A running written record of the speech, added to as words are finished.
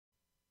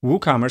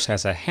WooCommerce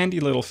has a handy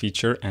little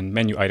feature and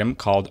menu item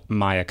called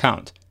My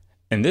Account.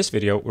 In this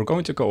video, we're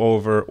going to go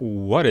over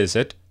what is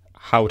it,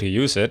 how to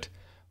use it,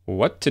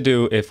 what to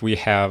do if we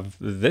have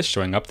this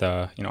showing up,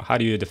 how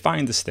do you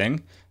define this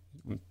thing?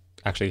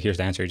 Actually, here's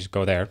the answer, you just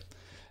go there.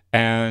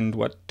 And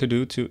what to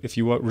do if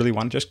you really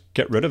want to just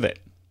get rid of it.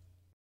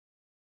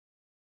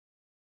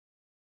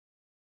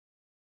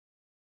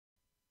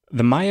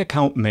 The My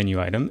Account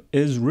menu item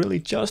is really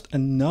just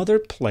another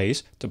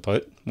place to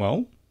put,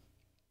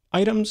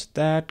 items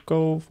that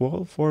go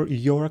for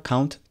your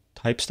account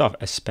type stuff,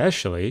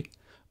 especially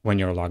when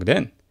you're logged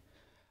in.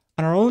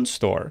 On our own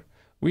store,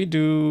 we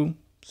do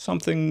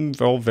something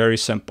very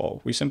simple.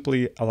 We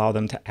simply allow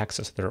them to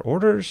access their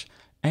orders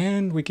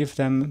and we give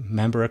them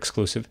member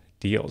exclusive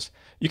deals.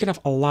 You can have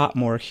a lot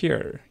more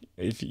here.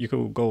 If you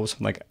could go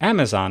something like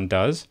Amazon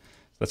does,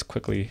 let's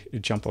quickly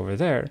jump over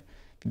there.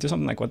 If you do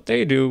something like what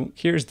they do,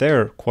 here's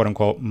their quote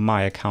unquote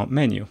My Account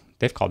menu.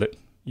 They've called it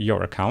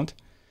Your Account,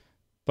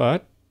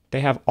 but they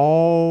have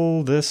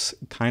all this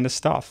kind of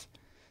stuff.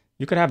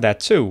 You could have that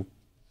too,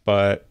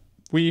 but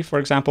we, for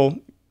example,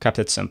 kept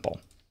it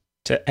simple.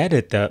 To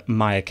edit the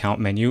My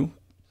Account menu,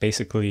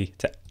 basically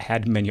to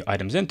add menu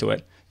items into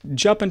it,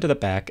 jump into the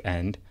back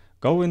end,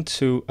 go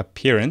into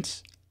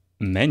Apperance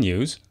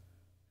Menus,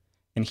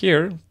 and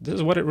here, this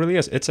is what it really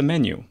is. It's a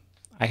menu.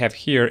 I have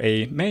here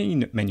a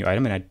main menu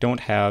item and I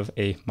don't have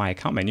a My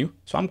Account menu,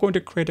 so I'm going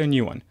to create a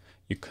new one.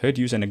 You could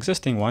use an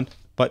existing one,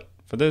 but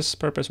for this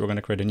purpose, we're going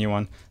to create a new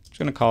one. I'm just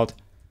going to call it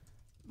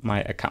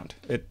My Account.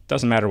 It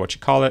doesn't matter what you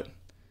call it.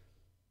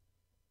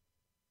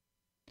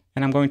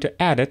 And I'm going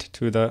to add it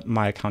to the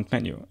My Account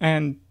menu.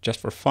 And just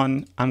for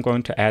fun, I'm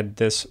going to add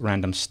this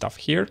random stuff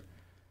here.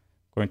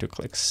 I'm going to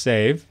click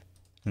Save.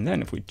 And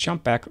then if we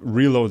jump back,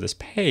 reload this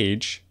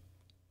page,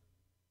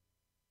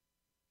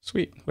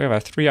 sweet, we have our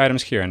 3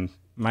 items here. And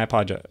my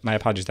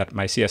apologies that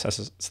my CSS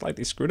is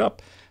slightly screwed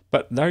up,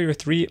 but there are your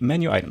 3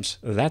 menu items.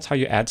 That's how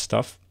you add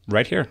stuff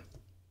right here.